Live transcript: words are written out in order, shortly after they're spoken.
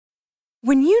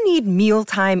When you need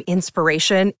mealtime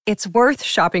inspiration, it's worth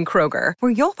shopping Kroger,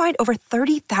 where you'll find over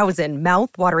 30,000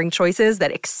 mouth-watering choices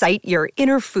that excite your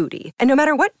inner foodie. And no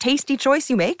matter what tasty choice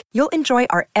you make, you'll enjoy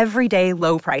our everyday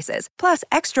low prices, plus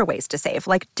extra ways to save,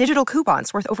 like digital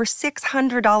coupons worth over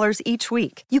 $600 each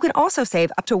week. You can also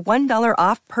save up to $1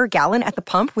 off per gallon at the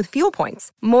pump with fuel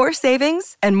points. More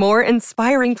savings and more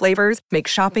inspiring flavors make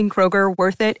shopping Kroger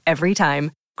worth it every time.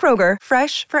 Kroger,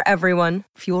 fresh for everyone.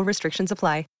 Fuel restrictions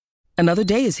apply. Another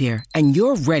day is here, and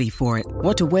you're ready for it.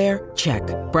 What to wear? Check.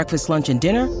 Breakfast, lunch, and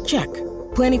dinner? Check.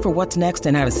 Planning for what's next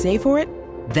and how to save for it?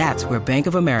 That's where Bank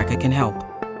of America can help.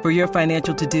 For your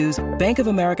financial to-dos, Bank of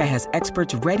America has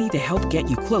experts ready to help get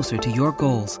you closer to your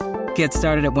goals. Get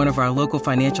started at one of our local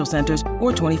financial centers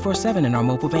or 24/7 in our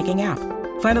mobile banking app.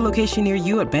 Find a location near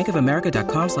you at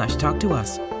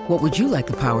bankofamerica.com/talktous. What would you like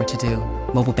the power to do?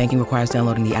 Mobile banking requires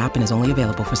downloading the app and is only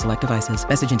available for select devices.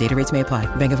 Message and data rates may apply.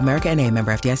 Bank of America N.A.,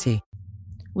 member FDIC.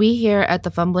 We here at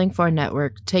the Fumbling For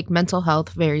Network take mental health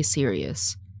very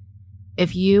serious.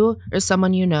 If you or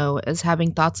someone you know is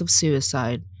having thoughts of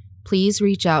suicide, please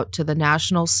reach out to the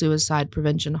National Suicide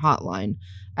Prevention Hotline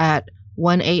at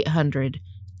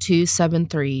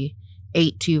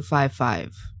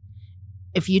 1-800-273-8255.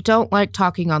 If you don't like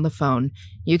talking on the phone,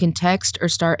 you can text or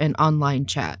start an online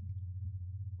chat.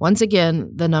 Once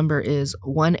again, the number is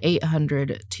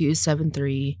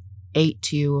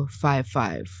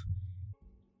 1-800-273-8255.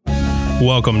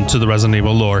 Welcome to the Resident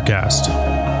Evil Lorecast,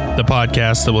 the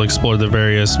podcast that will explore the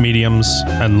various mediums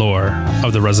and lore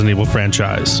of the Resident Evil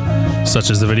franchise, such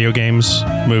as the video games,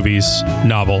 movies,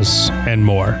 novels, and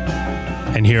more.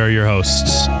 And here are your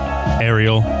hosts,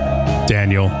 Ariel,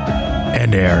 Daniel,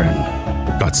 and Aaron.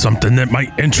 Got something that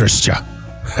might interest you.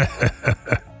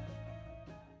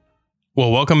 Well,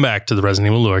 welcome back to the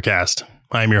Resident Evil Lorecast.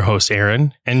 I'm your host,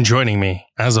 Aaron, and joining me,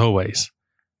 as always,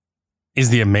 is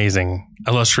the amazing,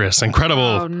 illustrious, incredible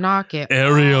Oh, knock it.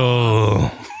 Ariel.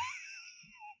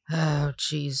 Oh,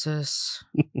 Jesus.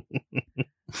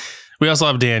 We also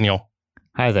have Daniel.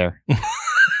 Hi there.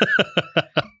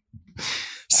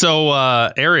 So,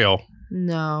 Ariel.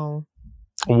 No.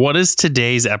 What is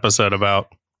today's episode about?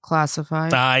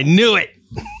 Classified. I knew it.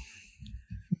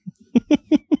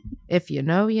 If you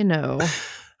know, you know.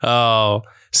 Oh,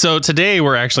 so today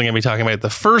we're actually going to be talking about the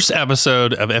first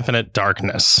episode of Infinite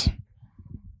Darkness.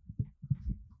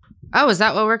 Oh, is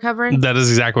that what we're covering? That is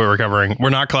exactly what we're covering. We're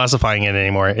not classifying it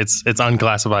anymore. It's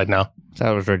unclassified now.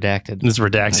 That was redacted. It's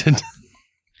redacted.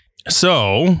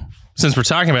 So, since we're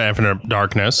talking about Infinite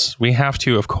Darkness, we have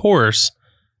to, of course,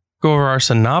 go over our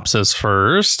synopsis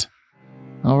first.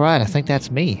 All right, I think that's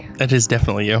me. That is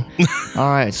definitely you. All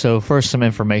right, so first some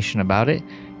information about it.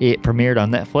 It premiered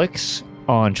on Netflix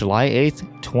on July 8th,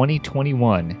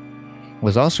 2021.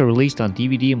 Was also released on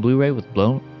DVD and Blu-ray with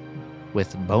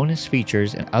bonus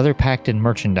features and other packed-in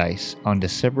merchandise on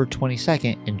December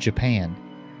 22nd in Japan.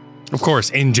 Of course,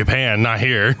 in Japan, not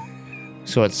here.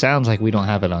 So it sounds like we don't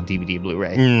have it on DVD and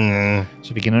Blu-ray.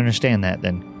 So if you can understand that,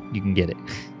 then you can get it.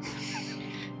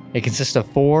 It consists of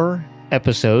 4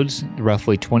 episodes,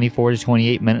 roughly 24 to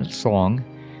 28 minutes long,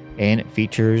 and it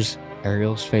features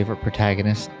Ariel's favorite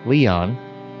protagonist, Leon.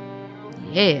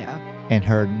 Yeah. And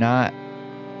her not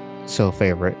so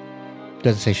favorite,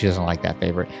 doesn't say she doesn't like that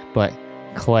favorite, but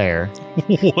Claire.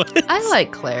 What? I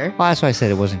like Claire. Well, that's why I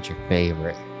said it wasn't your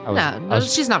favorite.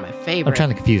 She's not my favorite. I'm trying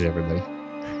to confuse everybody.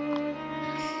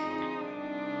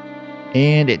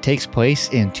 And it takes place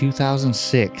in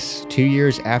 2006, 2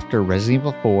 years after Resident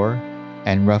Evil 4,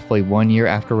 and roughly 1 year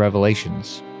after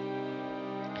Revelations.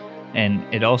 And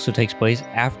it also takes place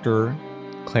after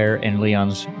Claire and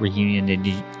Leon's reunion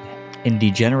in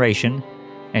Degeneration,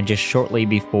 and just shortly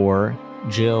before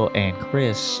Jill and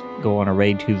Chris go on a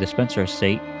raid to the Spencer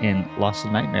estate in Lost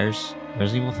in Nightmares,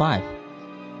 Resident Evil 5.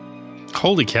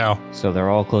 Holy cow. So they're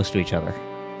all close to each other.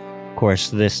 Of course,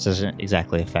 this doesn't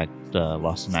exactly affect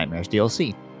Lost in Nightmares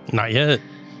DLC. Not yet.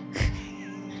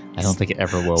 I don't think it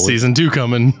ever will. Season 2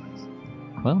 coming.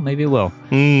 Well, maybe it will.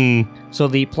 So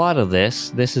the plot of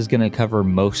this is going to cover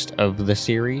most of the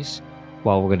series,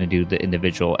 while we're going to do the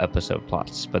individual episode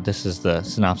plots. But this is the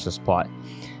synopsis plot.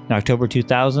 In October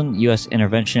 2000, U.S.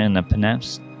 intervention in the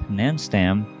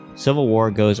Panamstam Civil War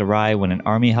goes awry when an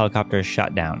Army helicopter is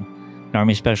shot down. An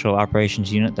Army Special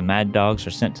Operations Unit, the Mad Dogs,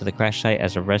 are sent to the crash site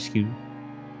as a rescue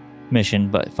mission,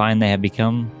 but find they have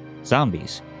become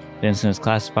zombies. The incident is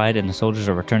classified, and the soldiers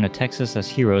are returned to Texas as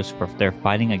heroes for their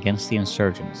fighting against the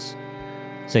insurgents.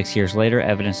 6 years later,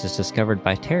 evidence is discovered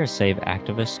by TerraSave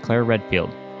activist Claire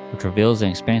Redfield, which reveals an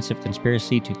expansive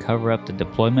conspiracy to cover up the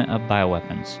deployment of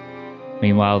bioweapons.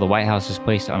 Meanwhile, the White House is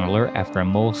placed on alert after a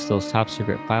mole steals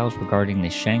top-secret files regarding the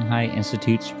Shanghai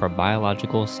Institutes for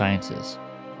Biological Sciences.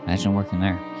 Imagine working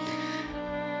there.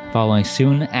 Following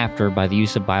soon after by the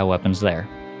use of bioweapons there.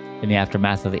 In the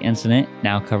aftermath of the incident,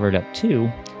 now covered up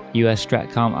too, U.S.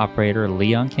 Stratcom operator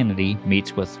Leon Kennedy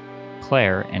meets with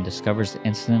Claire and discovers the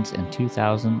incidents in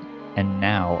 2000 and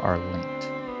now are linked.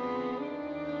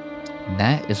 And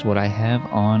that is what I have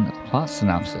on the plot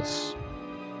synopsis.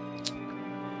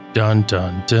 Dun,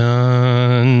 dun,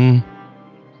 dun.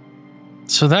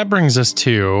 So that brings us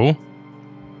to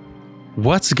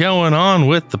what's going on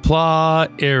with the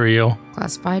plot, Ariel?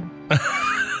 Classified.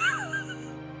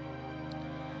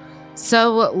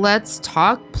 So let's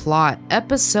talk plot.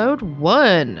 Episode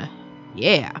 1.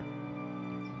 Yeah.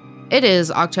 It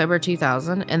is October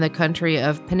 2000 in the country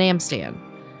of Panamstan.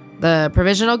 The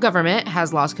provisional government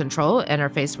has lost control and are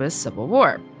faced with civil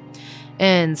war.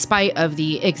 In spite of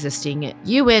the existing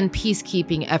UN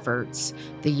peacekeeping efforts,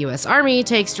 the U.S. Army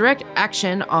takes direct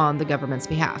action on the government's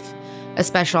behalf. A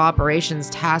special operations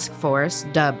task force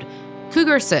dubbed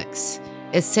Cougar 6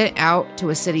 is sent out to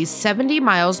a city 70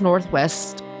 miles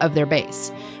northwest of their base,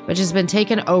 which has been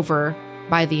taken over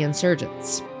by the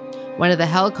insurgents. One of the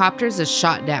helicopters is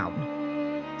shot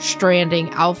down, stranding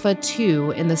Alpha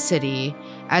 2 in the city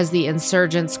as the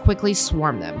insurgents quickly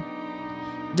swarm them.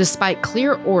 Despite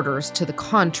clear orders to the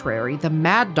contrary, the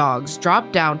Mad Dogs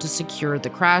drop down to secure the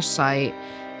crash site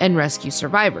and rescue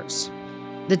survivors.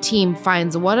 The team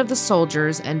finds one of the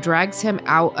soldiers and drags him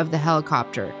out of the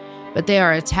helicopter, but they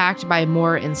are attacked by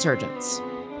more insurgents.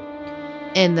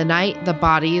 In the night, the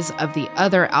bodies of the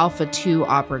other Alpha 2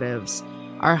 operatives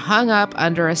are hung up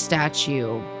under a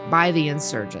statue by the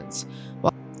insurgents.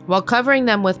 While covering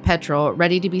them with petrol,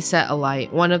 ready to be set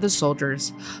alight, one of the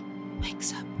soldiers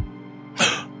wakes up.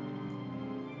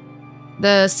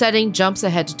 The setting jumps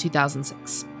ahead to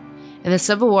 2006, and the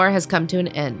Civil War has come to an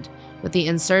end, with the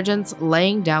insurgents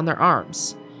laying down their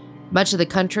arms. Much of the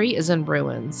country is in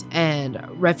ruins, and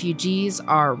refugees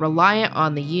are reliant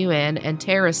on the UN and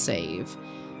TerraSave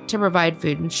to provide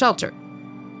food and shelter.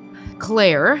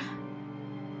 Claire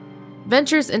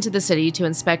ventures into the city to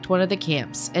inspect one of the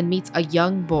camps and meets a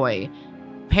young boy,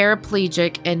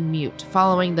 paraplegic and mute,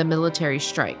 following the military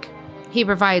strike. He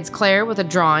provides Claire with a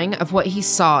drawing of what he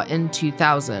saw in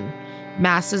 2000,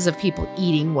 masses of people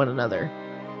eating one another.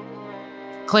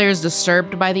 Claire is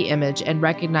disturbed by the image and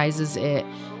recognizes it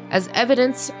as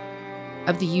evidence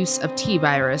of the use of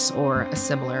T-virus or a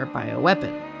similar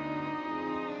bioweapon.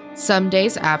 Some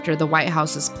days after the White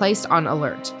House is placed on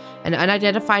alert, an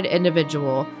unidentified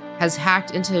individual has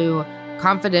hacked into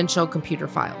confidential computer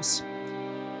files.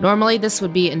 Normally, this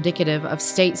would be indicative of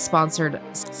state-sponsored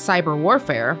cyber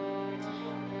warfare,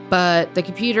 but the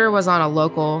computer was on a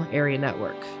local area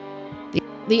network.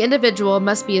 The individual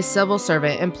must be a civil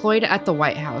servant employed at the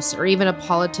White House or even a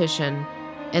politician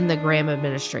in the Graham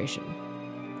administration.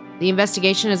 The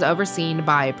investigation is overseen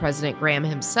by President Graham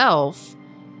himself,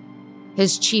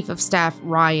 his chief of staff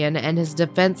Ryan, and his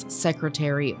defense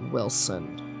secretary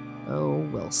Wilson. Oh,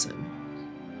 Wilson.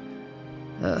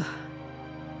 Ugh.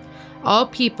 All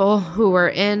people who were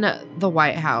in the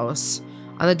White House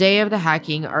on the day of the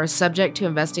hacking are subject to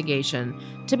investigation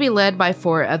to be led by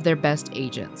 4 of their best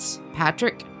agents: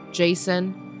 Patrick,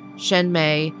 Jason, Shen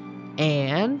Mei,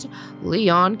 and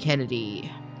Leon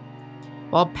Kennedy.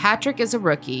 While Patrick is a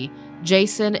rookie,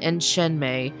 Jason and Shen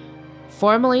Mei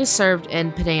formerly served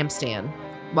in Panamstan,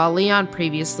 while Leon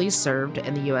previously served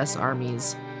in the U.S.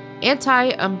 Army's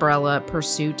Anti-Umbrella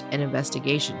Pursuit and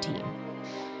Investigation Team.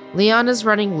 Leon is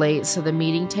running late, so the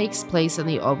meeting takes place in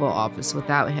the Oval Office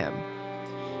without him.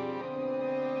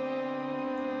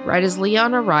 Right as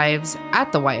Leon arrives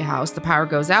at the White House, the power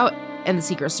goes out and the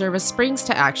Secret Service springs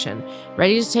to action,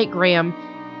 ready to take Graham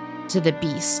to the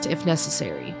beast if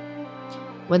necessary.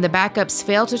 When the backups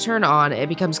fail to turn on, it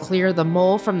becomes clear the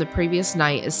mole from the previous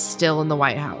night is still in the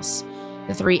White House.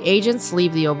 The 3 agents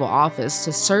leave the Oval Office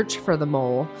to search for the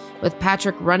mole, with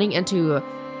Patrick running into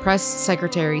Press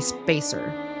Secretary Spacer,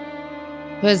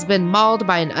 who has been mauled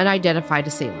by an unidentified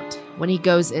assailant. When he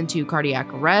goes into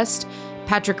cardiac arrest,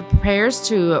 Patrick prepares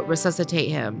to resuscitate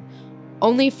him,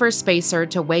 only for Spacer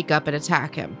to wake up and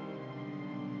attack him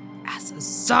as a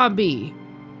zombie.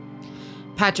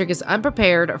 Patrick is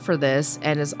unprepared for this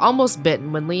and is almost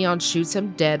bitten when Leon shoots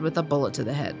him dead with a bullet to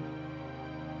the head.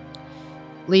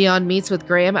 Leon meets with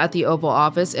Graham at the Oval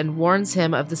Office and warns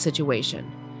him of the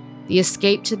situation. The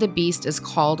escape to the beast is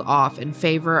called off in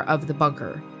favor of the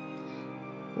bunker.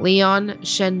 Leon,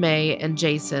 Shen Mei, and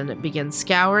Jason begin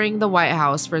scouring the White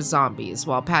House for zombies,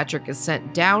 while Patrick is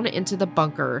sent down into the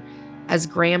bunker as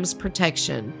Graham's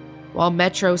protection while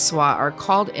Metro SWAT are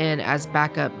called in as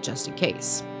backup just in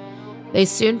case. They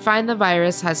soon find the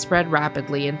virus has spread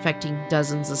rapidly, infecting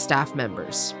dozens of staff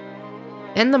members.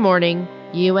 In the morning,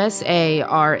 USARMIID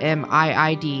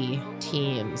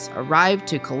teams arrive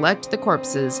to collect the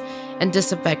corpses and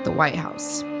disinfect the White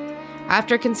House.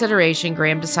 After consideration,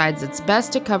 Graham decides it's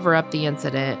best to cover up the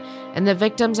incident, and the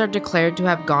victims are declared to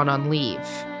have gone on leave.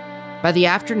 By the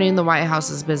afternoon, the White House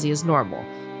is busy as normal.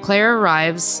 Claire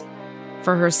arrives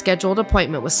for her scheduled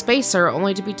appointment with Spacer,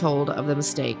 only to be told of the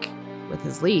mistake with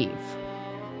his leave.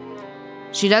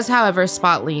 She does, however,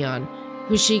 spot Leon,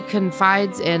 who she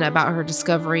confides in about her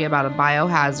discovery about a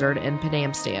biohazard in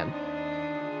Panamstan.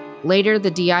 Later,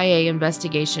 the DIA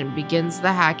investigation begins.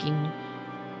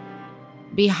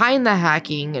 Behind the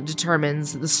hacking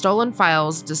determines the stolen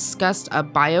files discussed a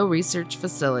bioresearch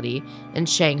facility in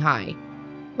Shanghai,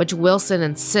 which Wilson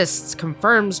insists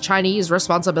confirms Chinese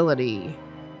responsibility.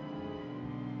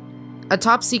 A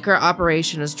top-secret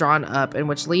operation is drawn up in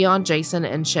which Leon, Jason,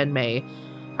 and Shen Mei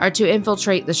are to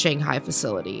infiltrate the Shanghai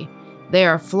facility. They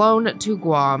are flown to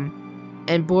Guam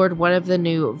and board one of the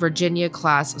new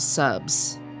Virginia-class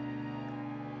subs.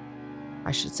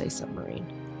 I should say submarine.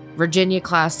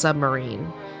 Virginia-class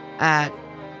submarine at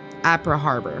Apra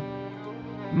Harbor,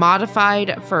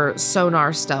 modified for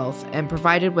sonar stealth and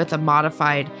provided with a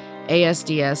modified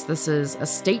ASDS. This is a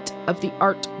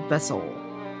state-of-the-art vessel.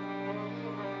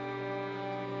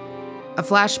 A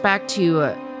flashback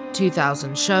to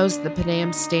 2000 shows the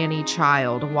Panamstani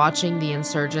child watching the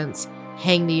insurgents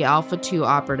hang the Alpha 2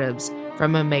 operatives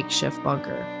from a makeshift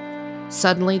bunker.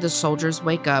 Suddenly, the soldiers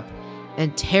wake up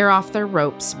and tear off their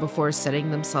ropes before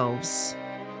setting themselves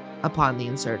upon the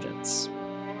insurgents.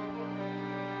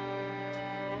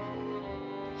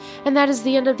 And that is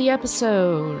the end of the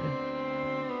episode.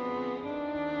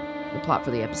 The plot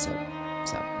for the episode.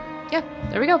 So, yeah,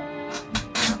 there we go.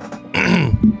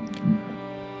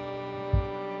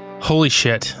 Holy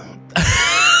shit.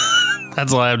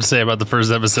 That's all I have to say about the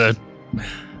first episode.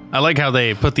 I like how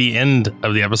they put the end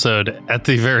of the episode at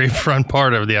the very front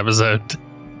part of the episode.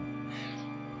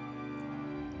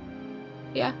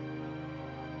 Yeah.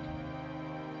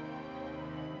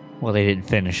 Well, they didn't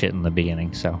finish it in the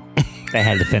beginning, so they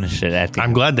had to finish it at the I'm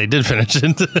end. glad they did finish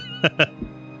it.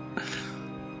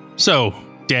 So,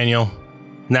 Daniel,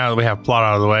 now that we have plot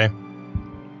out of the way,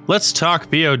 let's talk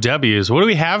BOWs. What do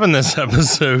we have in this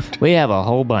episode? We have a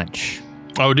whole bunch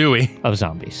Oh, do we? of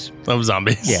zombies. Of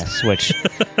zombies. Yes, which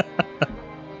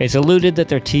it's alluded that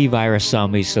they're T-virus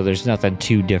zombies, so there's nothing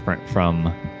too different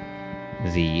from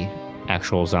the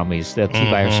actual zombies, the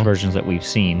T-virus versions that we've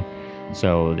seen.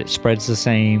 So it spreads the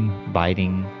same,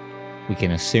 biting, we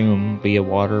can assume via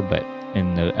water, but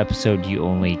in the episode you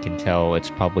only can tell it's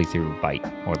probably through bite,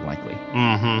 more than likely.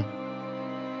 Mm-hmm.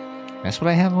 That's what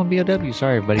I have on BOW.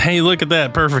 Sorry, everybody. Hey, look at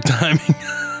that. Perfect timing.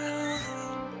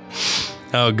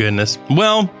 Oh, goodness.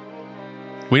 Well,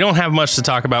 we don't have much to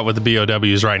talk about with the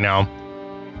BOWs right now,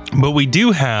 but we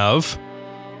do have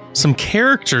some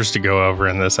characters to go over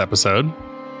in this episode.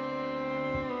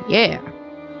 Yeah.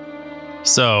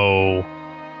 So,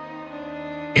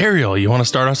 Ariel, you want to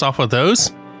start us off with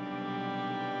those?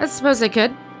 I suppose I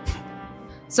could.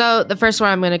 So the first one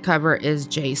I'm going to cover is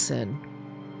Jason.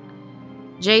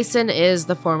 Jason is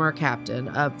the former captain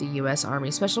of the U.S. Army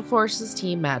Special Forces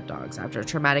Team Mad Dogs after a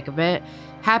traumatic event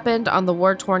happened on the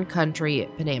war-torn country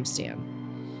Panamstan.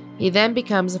 He then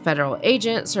becomes a federal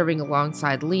agent serving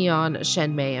alongside Leon,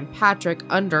 Shen Mei, and Patrick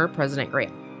under President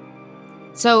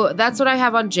Graham. So that's what I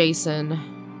have on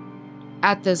Jason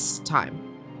at this time.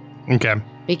 Okay.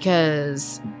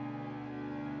 Because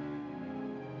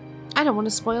I don't want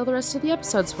to spoil the rest of the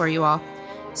episodes for you all.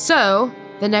 So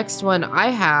the next one I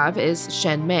have is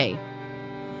Shen Mei.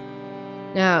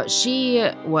 Now, she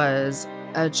was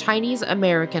a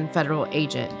Chinese-American federal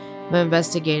agent who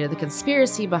investigated the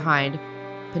conspiracy behind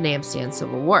Panamstan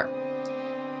Civil War.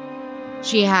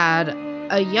 She had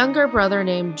a younger brother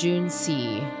named Jun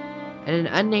Si and an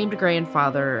unnamed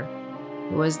grandfather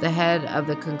who was the head of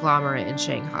the conglomerate in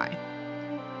Shanghai.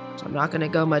 So I'm not going to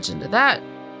go much into that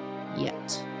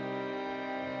yet.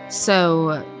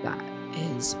 So that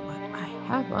is what I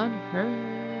have on her.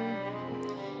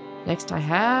 Next I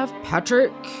have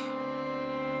Patrick.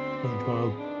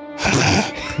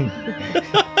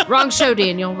 Wrong show,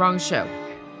 Daniel. Wrong show.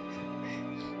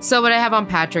 So what I have on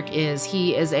Patrick is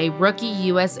he is a rookie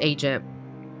U.S. agent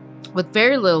with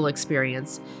very little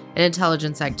experience in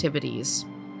intelligence activities.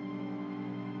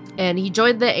 And he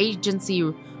joined the agency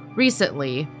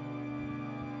recently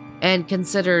and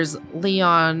considers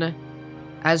Leon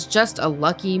as just a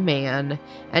lucky man,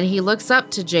 and he looks up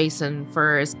to Jason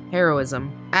for his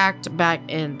heroism act back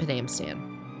in Panamstan.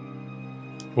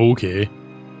 Okay.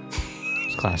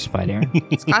 It's classified, Aaron.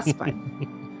 It's classified.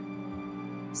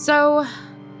 So,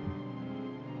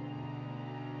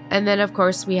 and then of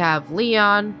course we have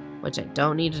Leon, which I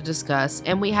don't need to discuss,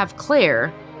 and we have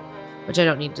Claire, which I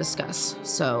don't need to discuss.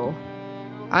 So,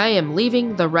 I am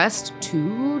leaving the rest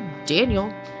to Daniel.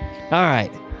 All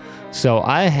right. So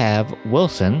I have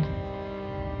Wilson,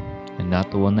 and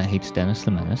not the one that hates Dennis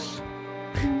the Menace.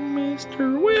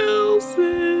 Mr.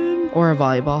 Wilson. Or a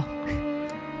volleyball.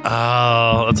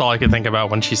 Oh, that's all I could think about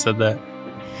when she said that.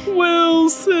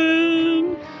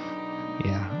 Wilson.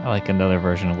 Yeah, I like another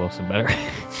version of Wilson better.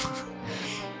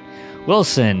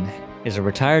 Wilson is a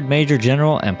retired Major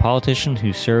General and politician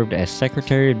who served as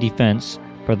Secretary of Defense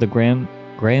for the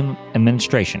Graham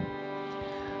administration.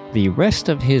 The rest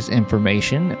of his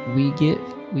information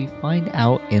we find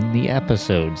out in the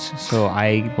episodes, so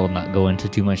I will not go into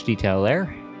too much detail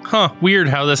there. Huh, weird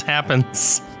how this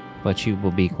happens. But you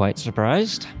will be quite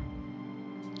surprised.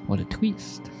 What a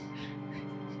twist.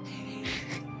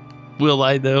 Will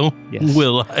I, though? Yes.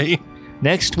 Will I?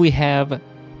 Next, we have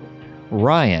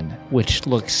Ryan, which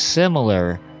looks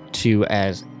similar to,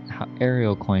 as how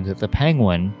Ariel coins it, the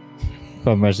Penguin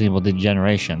from Resident Evil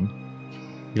Degeneration.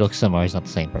 He looks similar, he's not the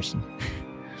same person.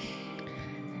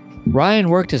 Ryan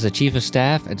worked as a chief of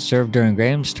staff and served during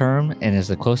Graham's term and is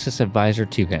the closest advisor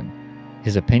to him.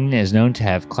 His opinion is known to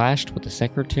have clashed with the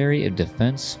Secretary of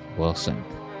Defense, Wilson.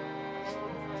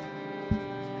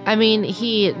 I mean,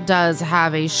 he does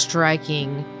have a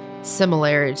striking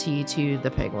similarity to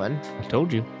the Penguin. I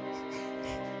told you.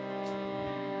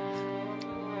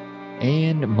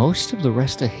 And most of the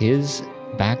rest of his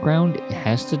background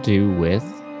has to do with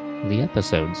the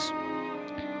episodes.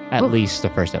 At least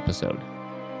the first episode.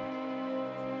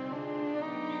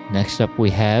 Next up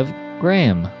we have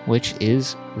Graham, which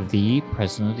is the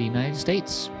President of the United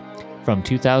States from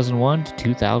 2001 to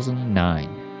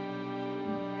 2009.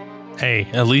 Hey,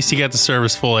 at least he got to serve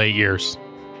his full 8 years.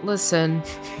 Listen,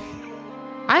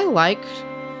 I like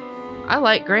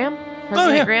Graham,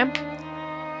 President Graham.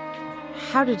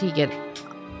 How did he get?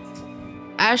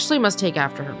 Ashley must take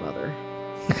after her mother.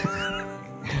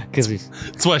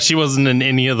 That's why she wasn't in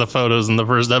any of the photos in the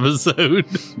first episode.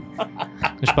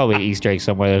 There's probably an Easter egg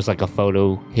somewhere. There's like a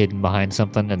photo hidden behind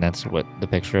something, and that's what the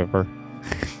picture of her.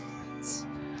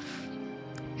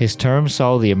 His term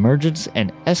saw the emergence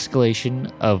and escalation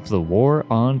of the War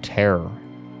on Terror.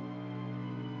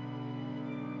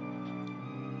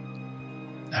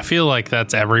 I feel like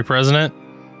that's every president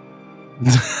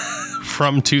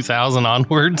from 2000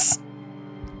 onwards.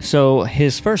 So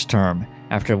his first term,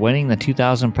 after winning the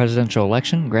 2000 presidential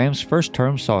election, Graham's first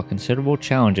term saw considerable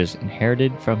challenges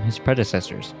inherited from his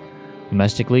predecessors.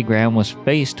 Domestically, Graham was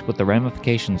faced with the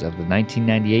ramifications of the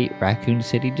 1998 Raccoon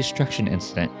City destruction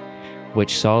incident,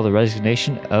 which saw the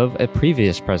resignation of a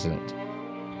previous president.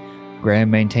 Graham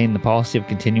maintained the policy of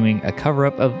continuing a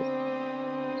cover-up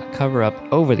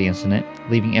over the incident,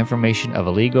 leaving information of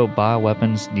illegal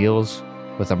bioweapons deals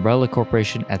with Umbrella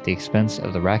Corporation at the expense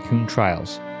of the Raccoon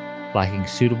trials, lacking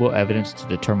suitable evidence to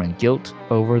determine guilt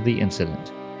over the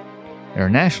incident.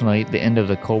 Internationally, the end of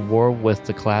the Cold War with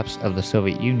the collapse of the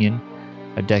Soviet Union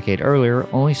a decade earlier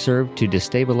only served to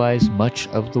destabilize much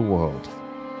of the world.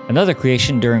 Another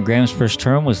creation during Graham's first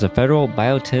term was the Federal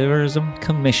Bioterrorism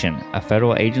Commission, a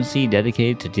federal agency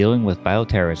dedicated to dealing with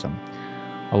bioterrorism.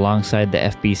 Alongside the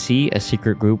FBC, a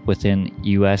secret group within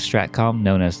U.S. Stratcom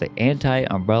known as the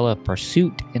Anti-Umbrella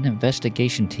Pursuit and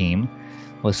Investigation Team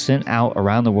was sent out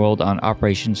around the world on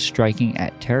operations striking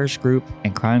at terrorist group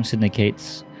and crime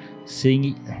syndicates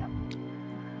seeking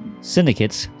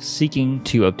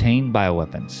to obtain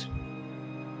bioweapons.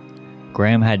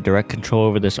 Graham had direct control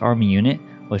over this army unit,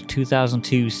 with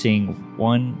 2002 seeing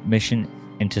one mission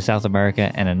into South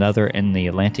America and another in the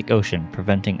Atlantic Ocean,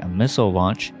 preventing a missile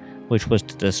launch which was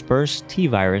to disperse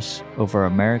T-virus over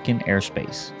American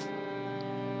airspace.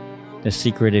 The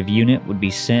secretive unit would be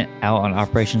sent out on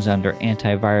operations under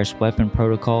Antivirus Weapon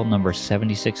Protocol number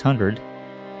 7600,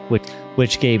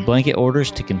 which gave blanket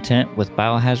orders to contend with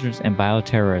biohazards and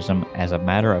bioterrorism as a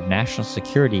matter of national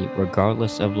security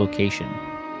regardless of location.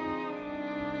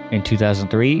 In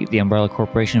 2003, the Umbrella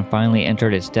Corporation finally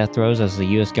entered its death throes as the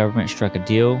U.S. government struck a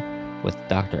deal with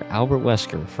Dr. Albert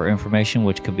Wesker for information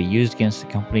which could be used against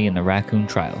the company in the Raccoon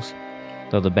trials.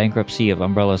 Though the bankruptcy of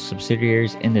Umbrella's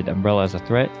subsidiaries ended Umbrella as a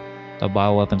threat, the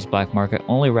bioweapons black market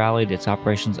only rallied its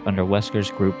operations under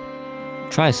Wesker's group,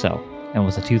 Tricell, and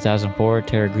with the 2004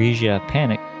 Terra Grigia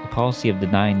panic, the policy of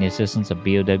denying the assistance of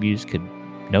BOWs could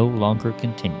no longer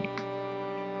continue.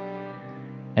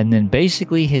 And then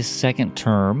basically his second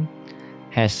term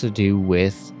has to do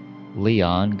with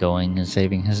Leon going and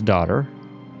saving his daughter.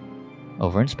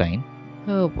 over in Spain.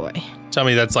 Oh boy. Tell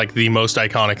me that's like the most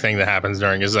iconic thing that happens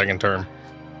during his second term.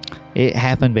 It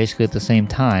happened basically at the same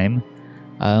time.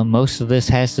 Most of this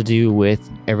has to do with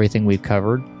everything we've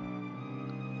covered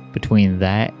between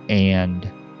that and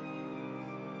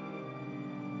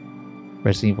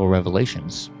Resident Evil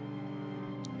Revelations,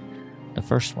 the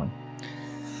first one.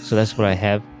 So that's what I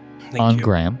have on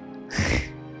Graham.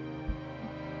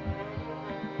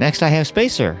 Next I have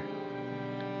Spacer,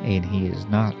 and he is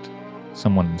not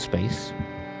someone in space.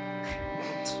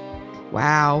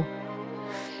 Wow.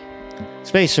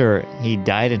 Spacer, he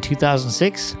died in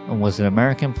 2006 and was an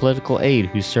American political aide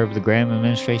who served the Graham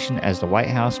administration as the White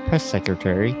House press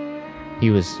secretary. He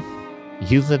was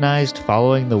euthanized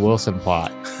following the Wilson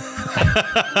plot.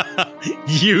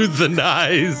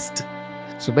 Euthanized.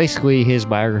 So basically, his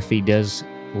biography does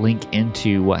link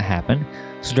into what happened.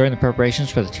 So during the preparations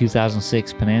for the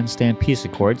 2006 Penang Stand peace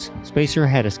accords, Spacer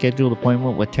had a scheduled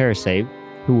appointment with TerraSave,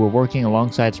 who were working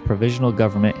alongside the provisional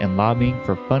government and lobbying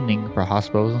for funding for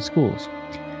hospitals and schools.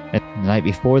 And the night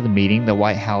before the meeting, the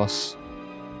White House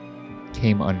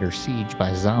came under siege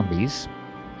by zombies.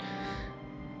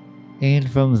 And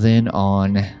from then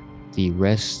on, the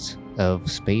rest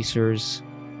of Spacer's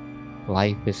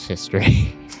life is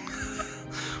history.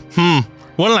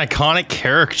 What an iconic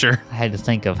character. I had to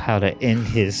think of how to end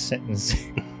his sentence.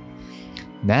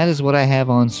 That is what I have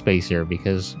on Spacer,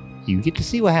 because you get to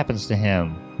see what happens to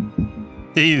him.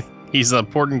 He's an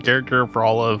important character for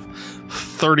all of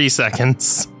 30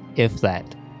 seconds. If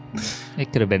that.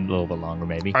 It could have been a little bit longer,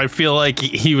 maybe. I feel like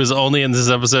he was only in this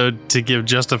episode to give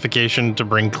justification to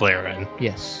bring Claire in.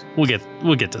 Yes. We'll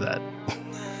get to that.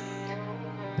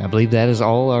 I believe that is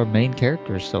all our main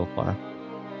characters so far.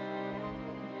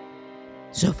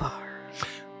 So far.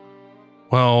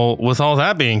 Well, with all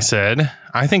that being said,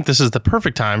 I think this is the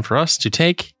perfect time for us to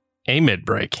take a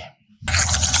mid-break.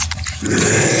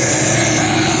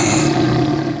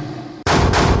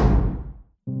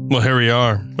 Well, here we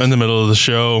are in the middle of the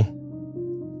show.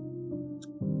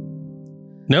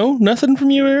 No, nothing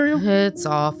from you, Ariel? It's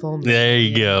awful. There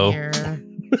you go.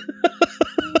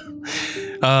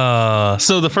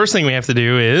 So the first thing we have to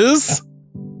do is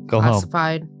go home.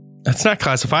 Classified. That's not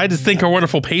classified. It's thank our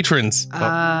wonderful patrons.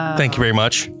 Thank you very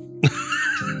much.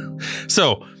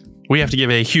 So we have to give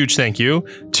a huge thank you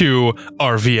to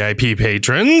our VIP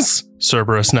patrons: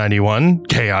 Cerberus91,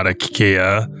 Chaotic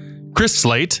Kia, Chris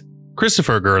Slate,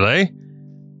 Christopher Gurley,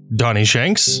 Donnie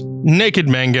Shanks, Naked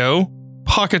Mango,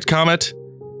 Pocket Comet,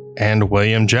 and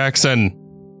William Jackson.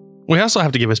 We also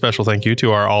have to give a special thank you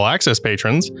to our All Access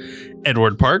patrons: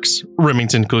 Edward Parks,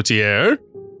 Remington Coutier,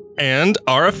 and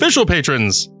our official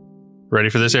patrons. Ready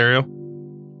for this, Ariel?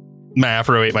 My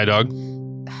afro ate my dog.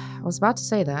 I was about to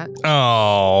say that.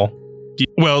 Oh.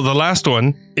 Well, the last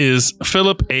one is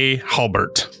Philip A.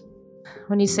 Halbert.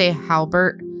 When you say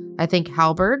Halbert, I think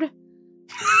halberd.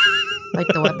 Like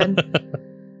the weapon.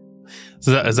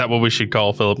 Is that what we should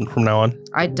call Philip from now on?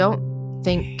 I don't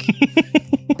think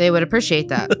they would appreciate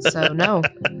that. So no.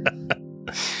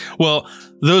 Well,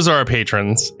 those are our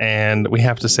patrons, and we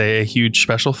have to say a huge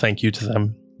special thank you to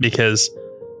them, because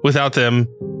without them,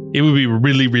 it would be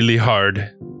really, really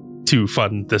hard to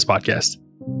fund this podcast.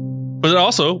 But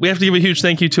also, we have to give a huge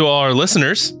thank you to all our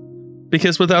listeners,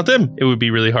 because without them, it would be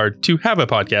really hard to have a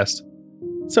podcast.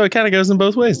 So it kind of goes in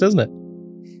both ways, doesn't it?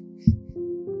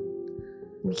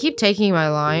 You keep taking my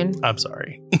line. I'm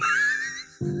sorry.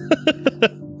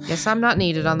 Guess I'm not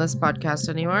needed on this podcast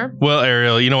anymore. Well,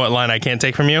 Ariel, you know what line I can't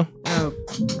take from you? Oh,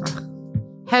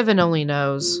 heaven only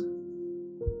knows.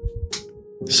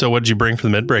 So what did you bring for the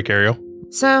mid-break, Ariel?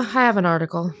 So I have an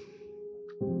article.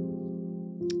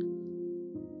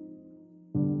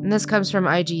 And this comes from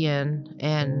IGN,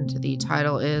 and the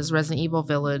title is Resident Evil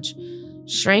Village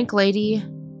shrank Lady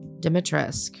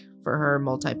Dimitrescu for her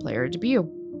multiplayer debut.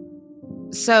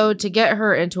 So to get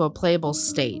her into a playable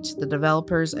state, the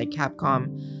developers at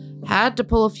Capcom had to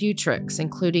pull a few tricks,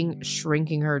 including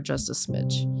shrinking her just a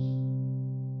smidge.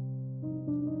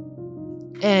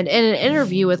 And in an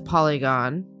interview with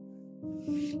Polygon,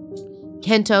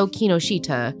 Kento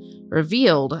Kinoshita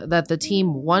revealed that the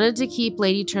team wanted to keep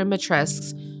Lady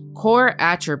Dimitrescu's core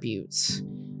attributes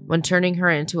when turning her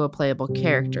into a playable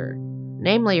character,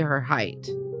 namely her height.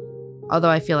 Although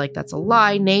I feel like that's a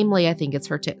lie, namely I think it's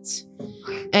her tits.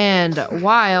 And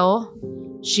while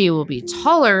she will be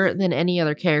taller than any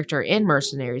other character in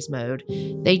Mercenaries mode,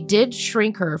 they did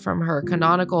shrink her from her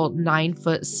canonical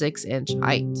 9'6"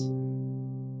 height.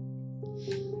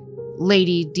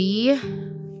 Lady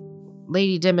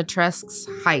Dimitrescu's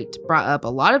height brought up a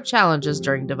lot of challenges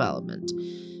during development,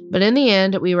 but in the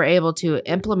end, we were able to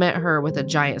implement her with a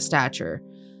giant stature.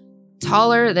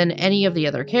 taller than any of the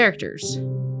other characters.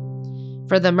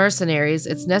 For the mercenaries,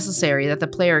 it's necessary that the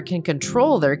player can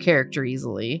control their character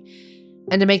easily.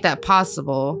 And to make that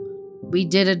possible, we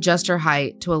did adjust her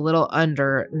height to a little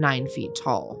under 9 feet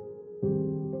tall.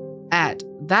 At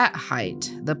that height,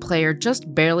 the player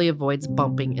just barely avoids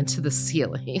bumping into the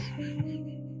ceiling.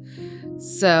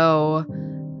 So,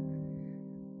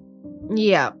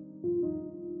 yeah.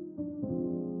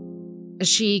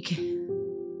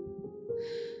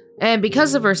 And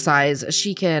because of her size,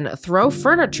 she can throw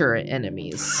furniture at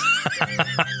enemies.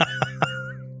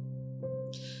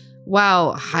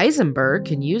 While Heisenberg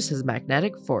can use his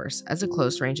magnetic force as a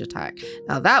close-range attack.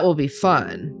 Now, that will be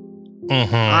fun.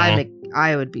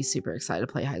 I would be super excited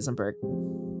to play Heisenberg.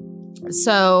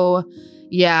 So,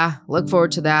 yeah, look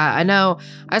forward to that. I know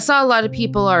I saw a lot of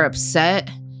people are upset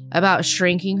about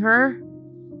shrinking her.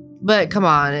 But come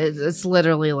on, it's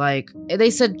literally like, they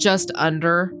said just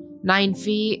under 9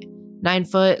 feet, 9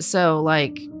 foot. So,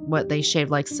 like, what, they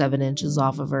shaved like 7 inches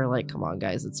off of her. Like, come on,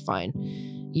 guys, it's fine.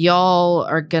 Y'all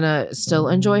are gonna still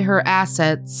enjoy her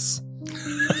assets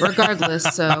regardless,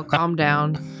 so calm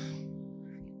down.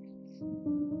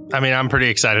 I mean, I'm pretty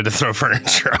excited to throw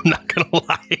furniture. I'm not gonna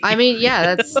lie. I mean,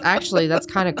 yeah, that's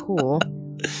kind of cool.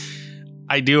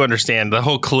 I do understand the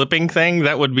whole clipping thing.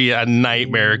 That would be a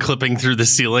nightmare, clipping through the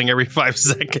ceiling every 5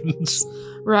 seconds.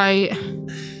 Right.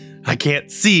 I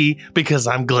can't see because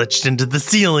I'm glitched into the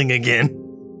ceiling again.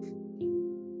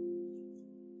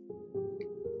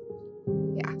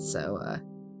 Yeah, so,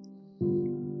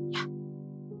 yeah.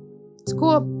 It's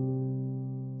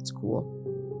cool. It's cool.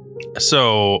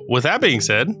 So, with that being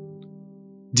said,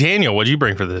 Daniel, what did you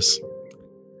bring for this?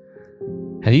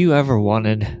 Have you ever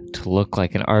wanted to look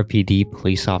like an RPD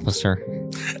police officer?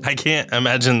 I can't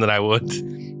imagine that I would.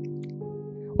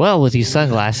 Well, with these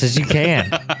sunglasses, you can.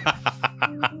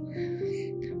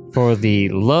 For the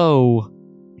low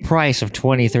price of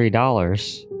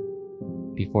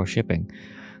 $23 before shipping,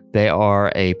 they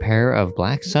are a pair of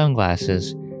black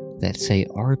sunglasses that say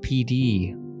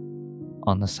RPD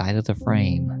on the side of the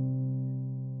frame.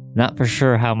 Not for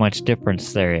sure how much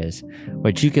difference there is,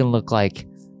 but you can look like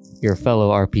your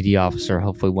fellow RPD officer,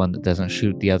 hopefully one that doesn't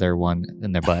shoot the other one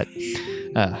in their butt.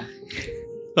 Oh,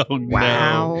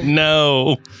 wow.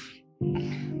 No.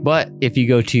 But if you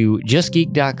go to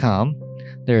justgeek.com,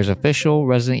 there's official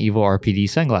Resident Evil RPD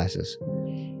sunglasses.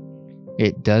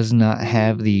 It does not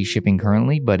have the shipping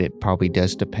currently, but it probably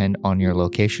does depend on your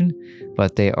location.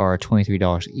 But they are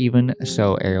 $23 even,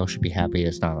 so Ariel should be happy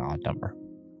it's not an odd number.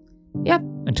 Yep.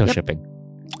 Until shipping.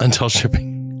 Until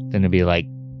shipping. Then it'd be like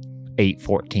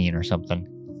 $8.14 or something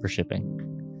for shipping.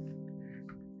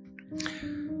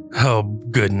 Oh,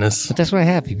 goodness. But that's what I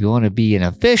have if you want to be an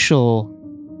official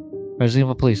Resident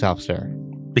Evil police officer.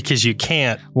 Because you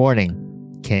can't. Warning.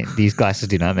 These glasses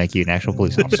do not make you an actual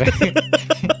police officer.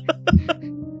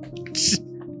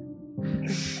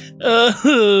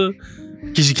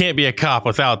 Because you can't be a cop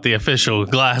without the official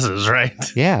glasses, right?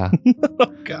 Yeah. Oh,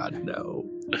 God, no.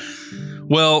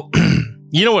 Well,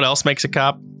 you know what else makes a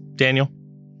cop, Daniel?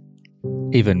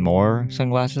 Even more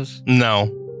sunglasses? No.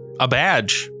 A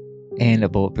badge. And a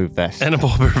bulletproof vest. And a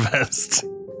bulletproof vest.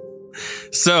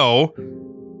 So,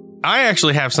 I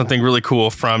actually have something really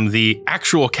cool from the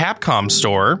actual Capcom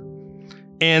store.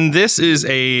 And this is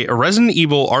a Resident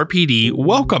Evil RPD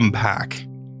welcome pack.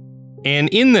 And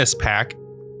in this pack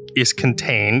is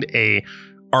contained a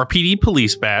RPD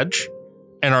police badge,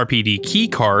 an RPD key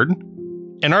card,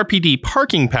 an RPD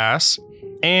parking pass,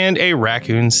 and a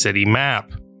Raccoon City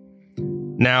map.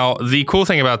 Now, the cool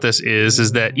thing about this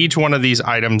is that each one of these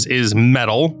items is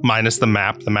metal, minus the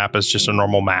map. The map is just a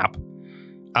normal map.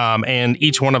 And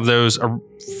each one of those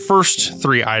first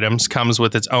 3 items comes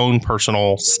with its own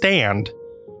personal stand.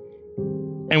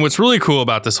 And what's really cool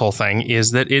about this whole thing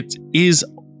is that it is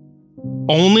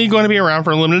only going to be around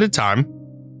for a limited time.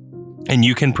 And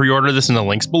you can pre-order this in the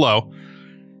links below.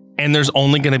 And there's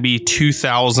only going to be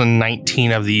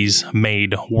 2019 of these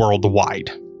made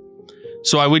worldwide.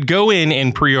 So I would go in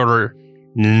and pre-order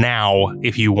now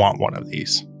if you want one of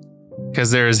these,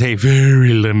 because there is a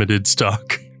very limited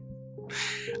stock.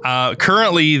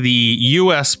 Currently, the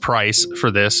US price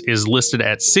for this is listed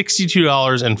at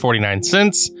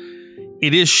 $62.49.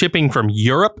 It is shipping from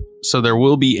Europe, so there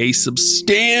will be a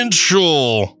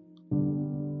substantial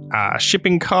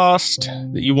shipping cost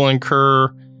that you will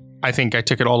incur. I think I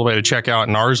took it all the way to checkout,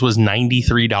 and ours was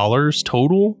 $93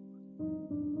 total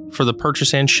for the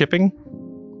purchase and shipping.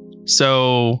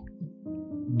 So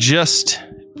just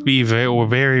be very,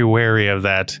 very wary of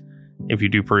that if you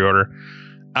do pre-order.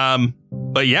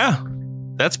 But yeah,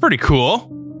 that's pretty cool.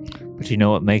 But you know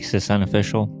what makes this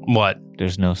unofficial? What?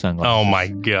 There's no sunglasses. Oh my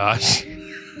gosh.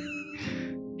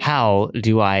 How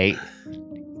do I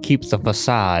keep the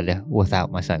facade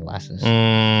without my sunglasses?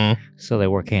 So they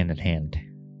work hand in hand.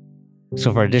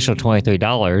 So for additional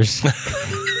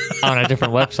 $23 on a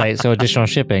different website, so additional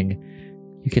shipping,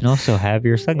 you can also have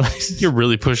your sunglasses. You're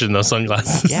really pushing those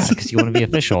sunglasses. Yeah, because you want to be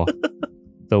official.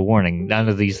 The warning, none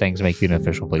of these things make you an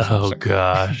official police officer. Oh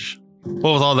gosh.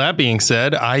 Well, with all that being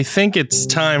said, I think it's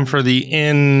time for the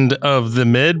end of the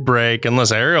mid break,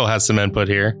 unless Ariel has some input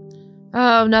here.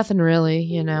 Oh, nothing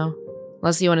really,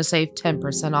 Unless you want to save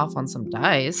 10% off on some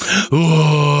dice.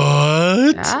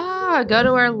 What? Go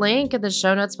to our link in the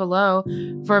show notes below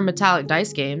for Metallic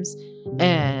Dice Games,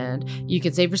 and you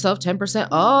can save yourself 10%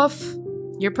 off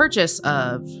your purchase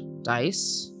of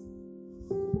dice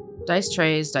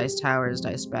trays, dice towers,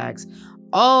 dice bags,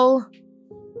 all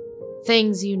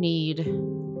things you need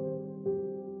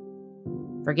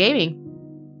for gaming.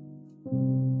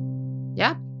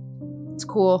 Yeah, it's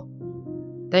cool.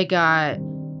 They got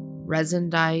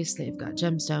resin dice, they've got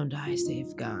gemstone dice,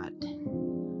 they've got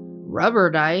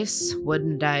rubber dice,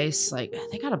 wooden dice, like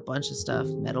they got a bunch of stuff,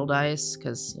 metal dice,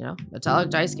 because Metallic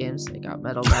Dice Games, they got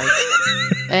metal dice.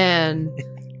 And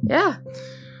yeah.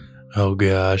 Oh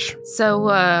gosh.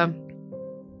 So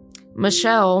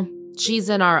Michelle, she's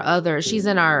in our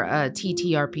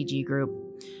TTRPG group,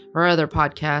 our other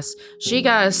podcast. She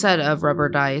got a set of rubber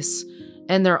dice,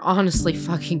 and they're honestly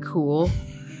fucking cool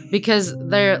because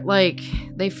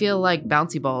they feel like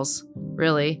bouncy balls,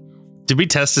 really. Did we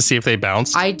test to see if they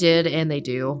bounced? I did, and they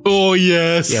do. Oh,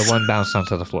 yes. Yeah, one bounced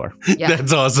onto the floor. Yeah.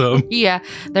 That's awesome. Yeah,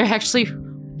 they're actually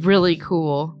really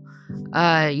cool.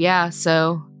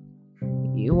 So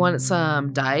you want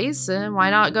some dice, and why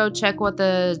not go check what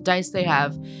the dice they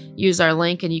have? Use our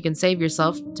link, and you can save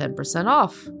yourself 10%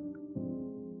 off.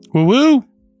 Woo-woo.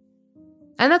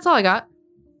 And that's all I got.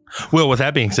 Well, with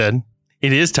that being said,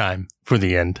 it is time for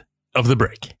the end of the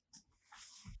break.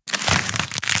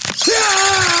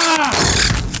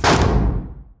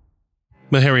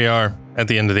 But here we are at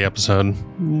the end of the episode.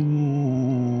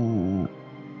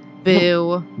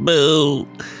 Boo. Boo.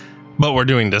 But we're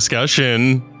doing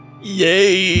discussion.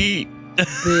 Yay.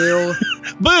 Boo.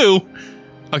 Boo.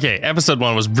 Okay, episode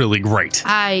 1 was really great.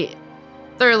 I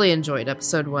thoroughly enjoyed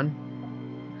episode 1.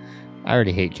 I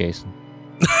already hate Jason.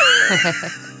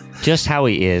 Just how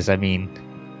he is, I mean.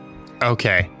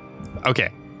 Okay.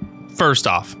 First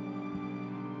off,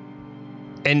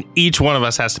 and each one of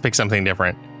us has to pick something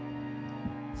different.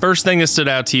 First thing that stood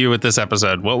out to you with this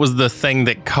episode, what was the thing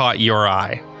that caught your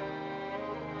eye?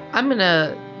 I'm going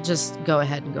to just go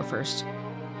ahead and go first.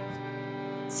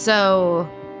 So,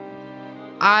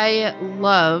 I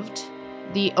loved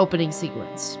the opening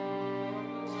sequence.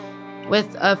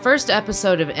 With a first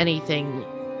episode of anything,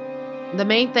 the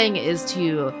main thing is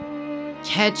to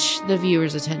catch the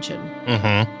viewer's attention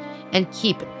and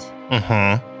keep it.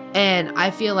 And I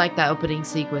feel like that opening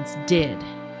sequence did.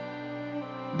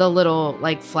 The little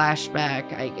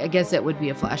flashback, I guess it would be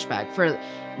a flashback for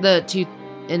the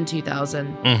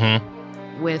 2000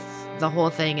 with the whole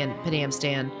thing in Penham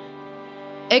Stand.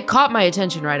 It caught my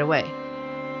attention right away.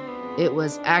 It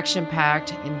was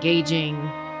action-packed, engaging.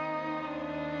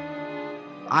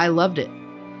 I loved it.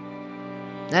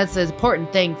 That's an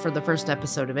important thing for the first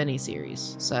episode of any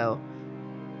series. So,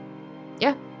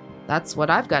 yeah, that's what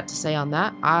I've got to say on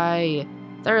that. I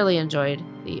thoroughly enjoyed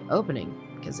the opening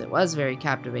because it was very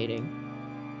captivating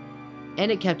and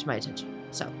it kept my attention.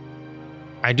 So,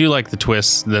 I do like the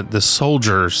twist that the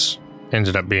soldiers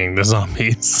ended up being the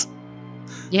zombies.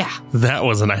 Yeah. That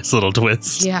was a nice little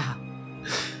twist. Yeah.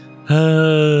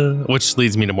 Which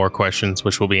leads me to more questions,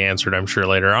 which will be answered, I'm sure,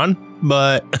 later on.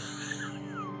 But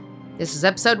this is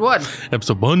episode 1.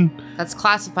 Episode 1? That's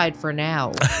classified for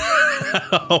now.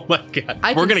 Oh my God.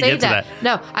 We're going to get to that.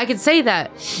 No, I can say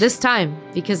that this time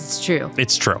because it's true.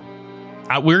 It's true.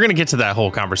 We're going to get to that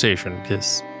whole conversation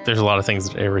because there's a lot of things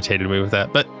that irritated me with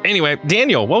that. But anyway,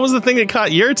 Daniel, what was the thing that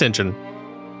caught your attention?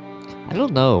 I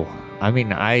don't know. I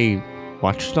mean, I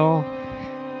watched it all.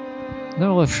 I'm not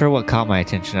really sure what caught my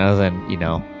attention other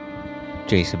than,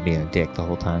 Jason being a dick the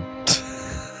whole time.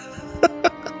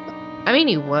 I mean,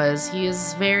 he was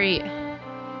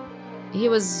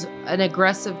an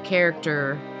aggressive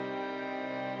character.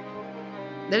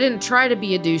 They didn't try to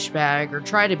be a douchebag or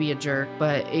try to be a jerk,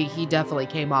 but he definitely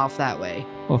came off that way.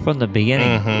 Well, from the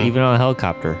beginning, even on a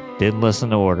helicopter, didn't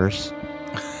listen to orders.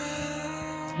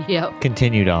 Yep.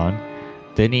 Continued on.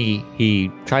 Then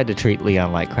he tried to treat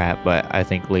Leon like crap, but I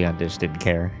think Leon just didn't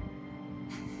care.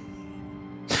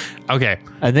 Okay.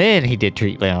 And then he did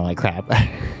treat Leon like crap.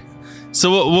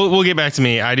 So we'll get back to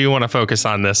me. I do want to focus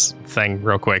on this thing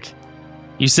real quick.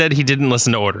 You said he didn't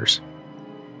listen to orders.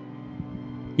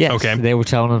 Yes, Okay. they were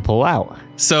telling him to pull out.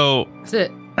 So That's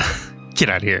it. get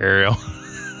out of here, Ariel.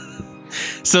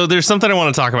 So there's something I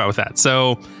want to talk about with that.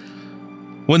 So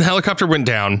when the helicopter went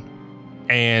down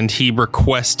and he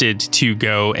requested to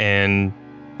go and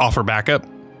offer backup,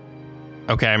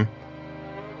 okay,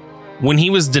 when he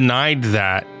was denied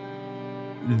that,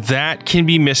 that can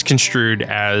be misconstrued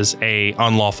as a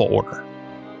unlawful order.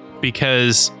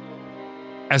 Because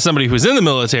as somebody who's in the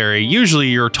military, usually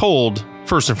you're told,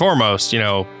 first and foremost,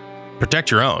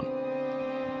 protect your own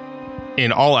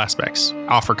in all aspects.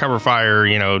 Offer cover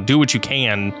fire, do what you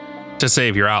can to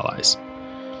save your allies.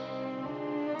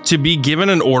 To be given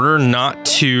an order not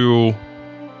to,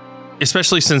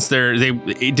 especially since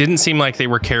it didn't seem like they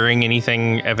were carrying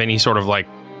anything of any sort of like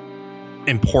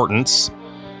importance.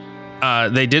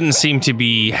 They didn't seem to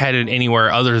be headed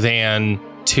anywhere other than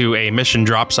to a mission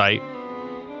drop site.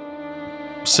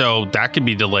 So that could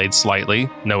be delayed slightly.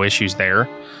 No issues there.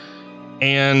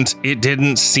 And it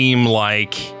didn't seem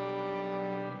like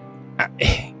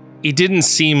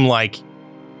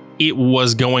it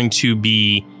was going to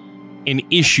be an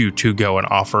issue to go and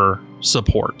offer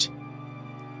support.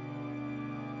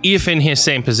 If in his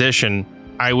same position,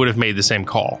 I would have made the same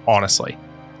call, honestly.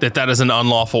 That is an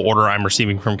unlawful order I'm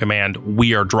receiving from command.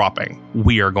 We are dropping.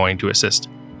 We are going to assist.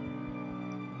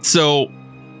 So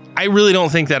I really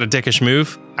don't think that a dickish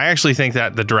move. I actually think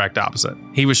that the direct opposite.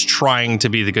 He was trying to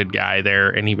be the good guy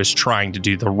there, and he was trying to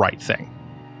do the right thing.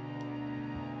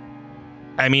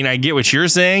 I mean, I get what you're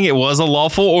saying. It was a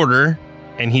lawful order,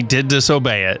 and he did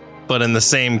disobey it. But in the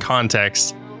same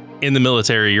context, in the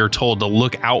military, you're told to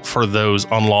look out for those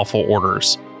unlawful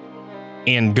orders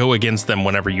and go against them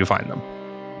whenever you find them.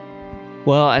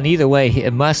 Well, and either way,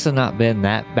 it must have not been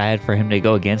that bad for him to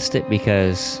go against it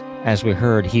because, as we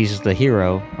heard, he's the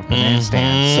hero of Command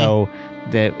Stand. So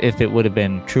that if it would have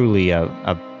been truly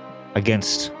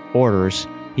against orders,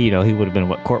 he would have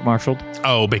been court-martialed?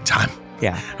 Oh, big time.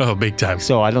 Yeah. Oh, big time.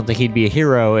 So I don't think he'd be a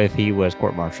hero if he was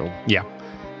court-martialed. Yeah.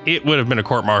 It would have been a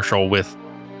court-martial with,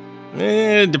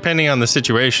 depending on the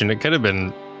situation, it could have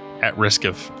been at risk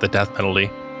of the death penalty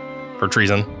for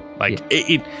treason.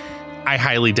 I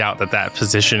highly doubt that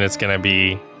position is going to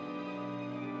be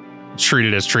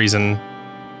treated as treason.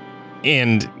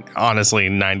 And honestly,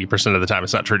 90% of the time,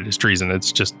 it's not treated as treason.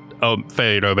 It's just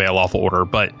failure to obey a lawful order.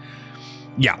 But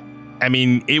yeah, I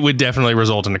mean, it would definitely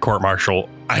result in a court-martial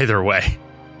either way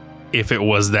if it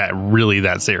was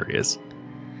that serious.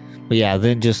 But yeah,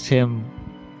 then just him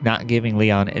not giving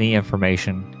Leon any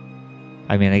information.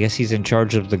 I mean, I guess he's in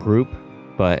charge of the group,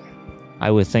 but I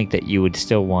would think that you would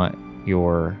still want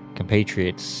your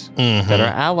compatriots that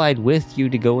are allied with you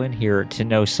to go in here to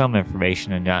know some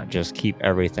information and not just keep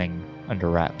everything under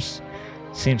wraps.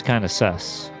 Seems kind of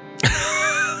sus.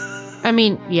 I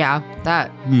mean, yeah,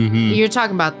 that you're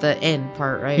talking about the end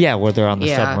part, right? Yeah, where they're on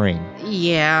the submarine.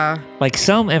 Yeah. Like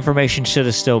some information should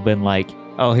have still been like,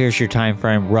 oh, here's your time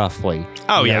frame roughly.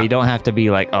 Oh, yeah. You don't have to be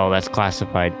like, oh, that's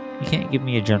classified. You can't give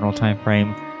me a general time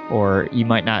frame, or you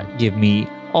might not give me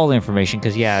all the information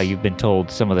because, yeah, you've been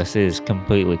told some of this is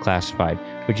completely classified,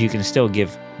 but you can still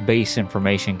give base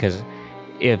information because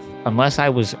unless I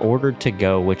was ordered to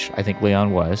go, which I think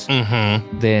Leon was,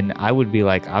 then I would be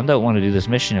like, I don't want to do this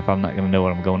mission if I'm not going to know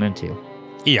what I'm going into.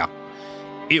 Yeah.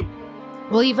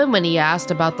 Well, even when he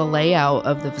asked about the layout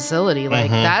of the facility,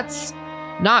 that's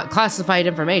not classified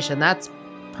information. That's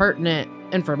pertinent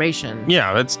information.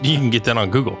 Yeah, you can get that on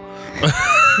Google.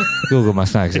 Google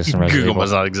must not exist in Resident Evil. Google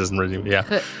must not exist in Resident Evil,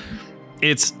 yeah.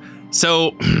 It's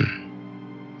so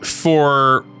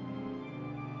for...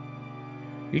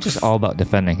 You're just all about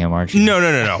defending him, aren't you? No.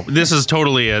 This is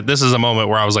a moment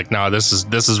where I was like, no, this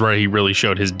is where he really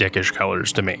showed his dickish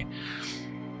colors to me.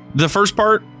 The first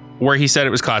part where he said it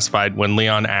was classified when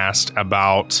Leon asked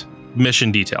about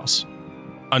mission details.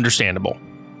 Understandable.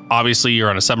 Obviously, you're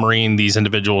on a submarine. These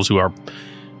individuals who are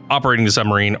operating the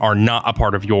submarine are not a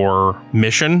part of your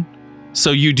mission.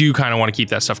 So you do kind of want to keep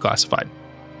that stuff classified.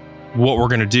 What we're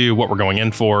going to do, what we're going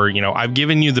in for, I've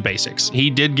given you the basics. He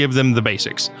did give them the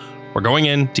basics. We're going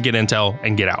in to get intel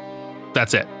and get out.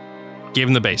 That's it. Give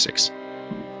him the basics.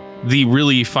 The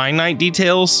really finite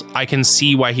details, I can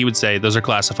see why he would say those are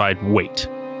classified. Wait.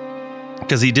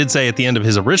 Because he did say at the end of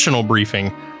his original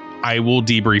briefing, I will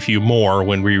debrief you more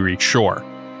when we reach shore.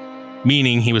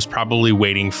 Meaning he was probably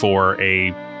waiting for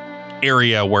a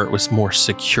area where it was more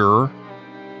secure.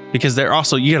 Because they're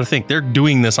also, you got to think, they're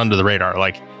doing this under the radar.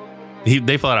 Like,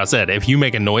 they flat out said, if you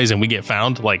make a noise and we get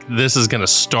found, like, this is going to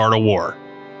start a war.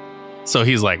 So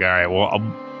he's like, all right, well,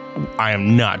 I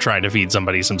am not trying to feed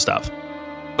somebody some stuff.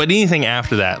 But anything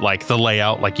after that, like the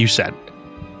layout, like you said,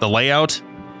 the layout,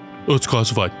 oh, it's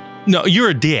classified. No, you're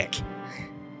a dick.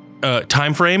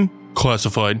 Time frame?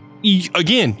 Classified.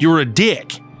 Again, you're a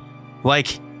dick.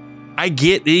 Like, I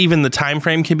get even the time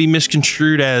frame can be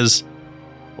misconstrued as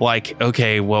like,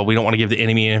 okay, well, we don't want to give the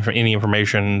enemy any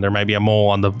information. There might be a mole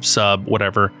on the sub,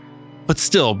 whatever. But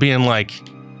still, being like,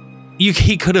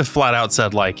 he could have flat out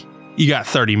said like, you got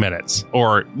 30 minutes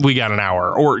or we got an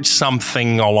hour or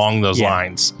something along those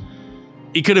lines.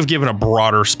 He could have given a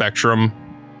broader spectrum,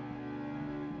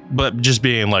 but just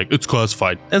being like, it's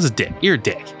classified. That's a dick. You're a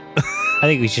dick. I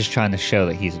think he's just trying to show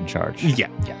that he's in charge. Yeah.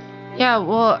 Yeah,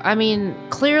 well, I mean,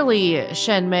 clearly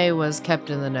Shen Mei was kept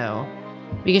in the know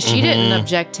because she didn't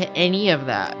object to any of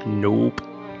that. Nope.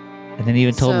 And then he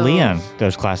even told Leon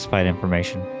those classified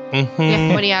information.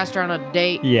 Yeah, when he asked her on a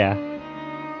date. Yeah.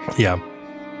 Yeah.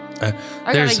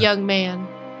 I got a young man.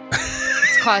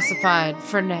 It's classified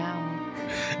for now.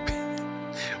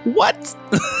 What?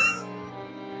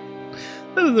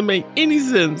 That doesn't make any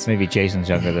sense. Maybe Jason's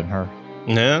younger than her.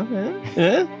 No.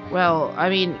 Well, I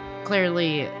mean,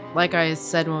 clearly, like I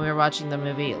said when we were watching the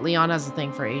movie, Leon has a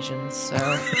thing for Asians, so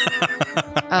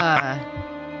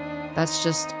that's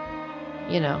just,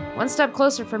 one step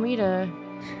closer for me to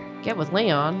get with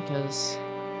Leon, because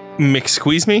Mix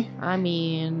squeeze me? I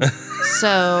mean,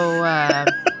 so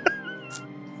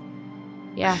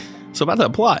yeah. So about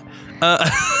that plot.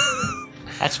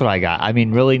 That's what I got. I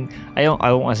mean, really, I don't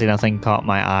want to say nothing caught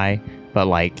my eye, but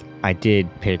like I did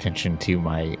pay attention to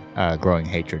my growing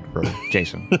hatred for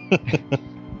Jason.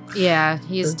 Yeah,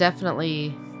 he's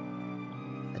definitely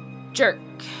a jerk.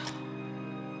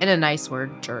 In a nice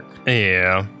word, jerk.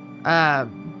 Yeah.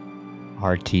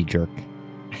 Hard T jerk.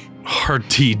 Hard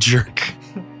T jerk.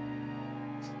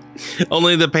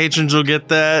 Only the patrons will get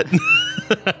that.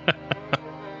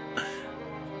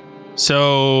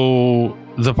 So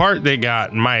the part that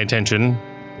got my attention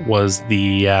was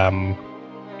the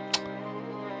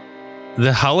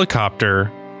helicopter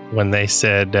when they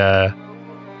said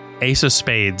Ace of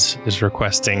Spades is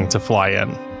requesting to fly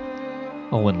in.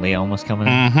 Oh, when Leon was coming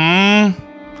in?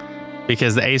 Mm-hmm.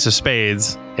 Because the Ace of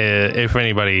Spades, if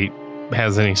anybody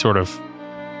has any sort of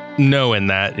know in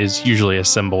that, is usually a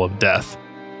symbol of death.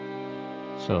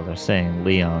 So they're saying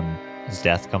Leon is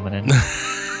death coming in?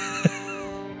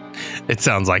 It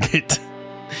sounds like it.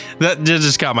 That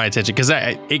just got my attention because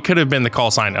it could have been the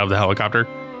call sign of the helicopter,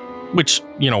 which,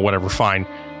 whatever, fine.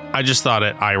 I just thought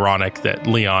it ironic that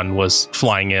Leon was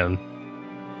flying in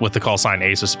with the call sign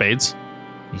Ace of Spades.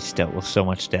 He's dealt with so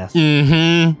much death.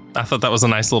 Mm-hmm. I thought that was a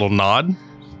nice little nod.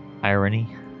 Irony.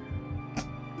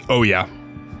 Oh, yeah.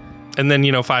 And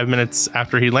then, 5 minutes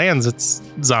after he lands, it's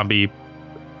zombie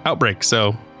outbreak.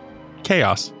 So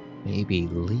chaos. Maybe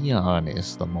Leon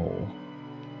is the mole.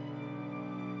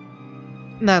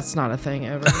 That's not a thing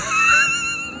ever.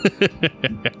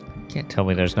 Can't tell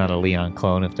me there's not a Leon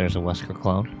clone if there's a Wesker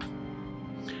clone.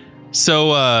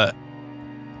 So,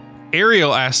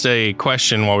 Ariel asked a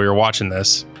question while we were watching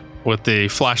this with the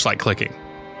flashlight clicking.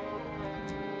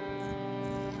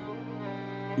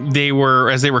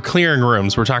 As they were clearing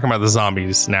rooms, we're talking about the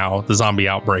zombies now, the zombie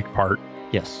outbreak part.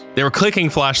 Yes. They were clicking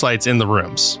flashlights in the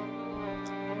rooms.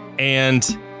 And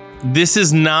this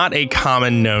is not a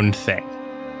common known thing.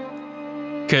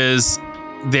 Because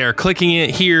they're clicking it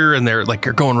here and they're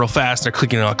going real fast. They're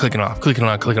clicking it on, clicking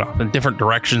off in different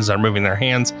directions. They're moving their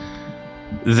hands.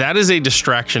 That is a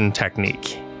distraction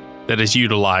technique that is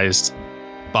utilized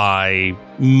by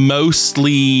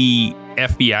mostly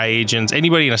FBI agents,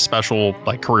 anybody in a special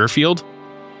career field.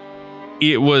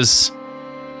 It was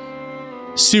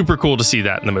super cool to see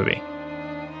that in the movie,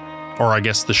 or I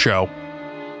guess the show.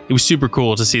 It was super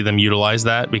cool to see them utilize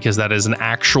that because that is an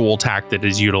actual tack that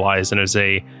is utilized and is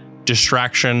a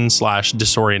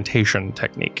distraction/disorientation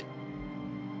technique.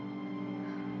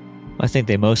 I think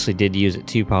they mostly did use it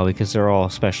too, probably because they're all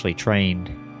specially trained,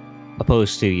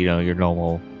 opposed to, your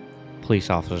normal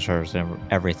police officers and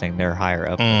everything. They're higher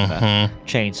up in the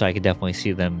chain, so I could definitely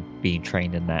see them being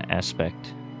trained in that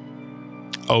aspect.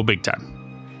 Oh, big time.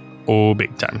 I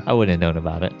wouldn't have known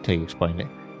about it until you explained it.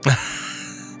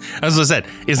 As I said,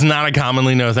 it's not a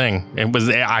commonly known thing.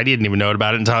 I didn't even know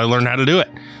about it until I learned how to do it.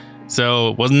 So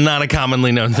it was not a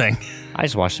commonly known thing. I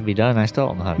just watched it be done. I still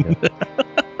don't know how to do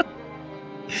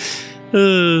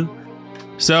it.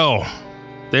 So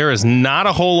there is not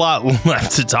a whole lot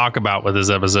left to talk about with this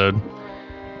episode.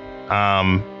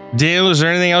 Daniel, is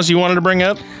there anything else you wanted to bring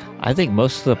up? I think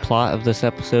most of the plot of this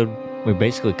episode we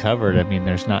basically covered. I mean,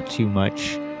 there's not too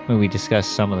much when we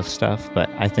discussed some of the stuff, but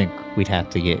I think we'd have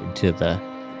to get into the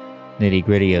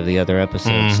nitty-gritty of the other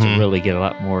episodes to really get a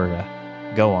lot more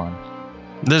to go on.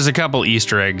 There's a couple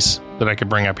Easter eggs that I could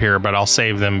bring up here, but I'll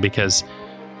save them because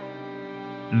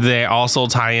they also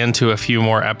tie into a few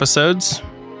more episodes.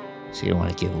 So you don't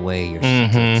want to give away your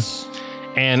secrets.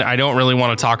 And I don't really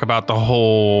want to talk about the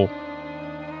whole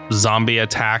zombie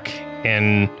attack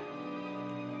in,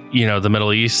 the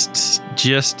Middle East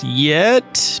just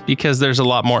yet, because there's a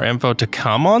lot more info to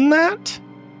come on that.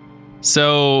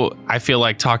 So I feel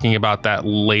like talking about that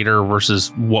later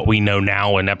versus what we know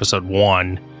now in episode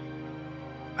 1,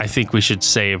 I think we should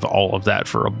save all of that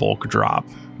for a bulk drop.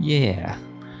 Yeah.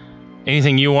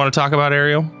 Anything you want to talk about,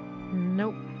 Ariel?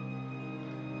 Nope.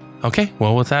 Okay,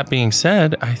 well, with that being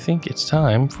said, I think it's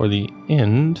time for the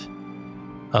end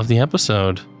of the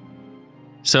episode.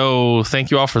 So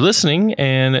thank you all for listening,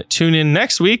 and tune in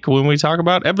next week when we talk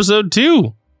about episode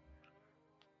 2.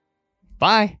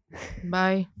 Bye.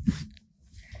 Bye.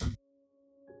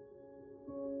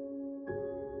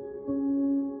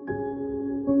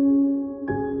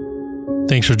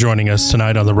 Thanks for joining us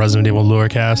tonight on the Resident Evil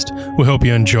Lorecast. We hope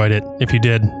you enjoyed it. If you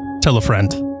did, tell a friend.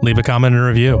 Leave a comment and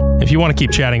review. If you want to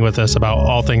keep chatting with us about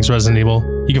all things Resident Evil,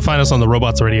 you can find us on the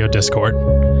Robots Radio Discord.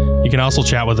 You can also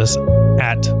chat with us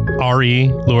at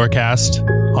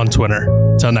ReLorecast on Twitter.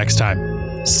 Till next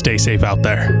time, stay safe out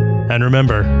there. And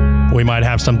remember, we might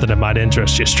have something that might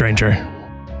interest you, stranger.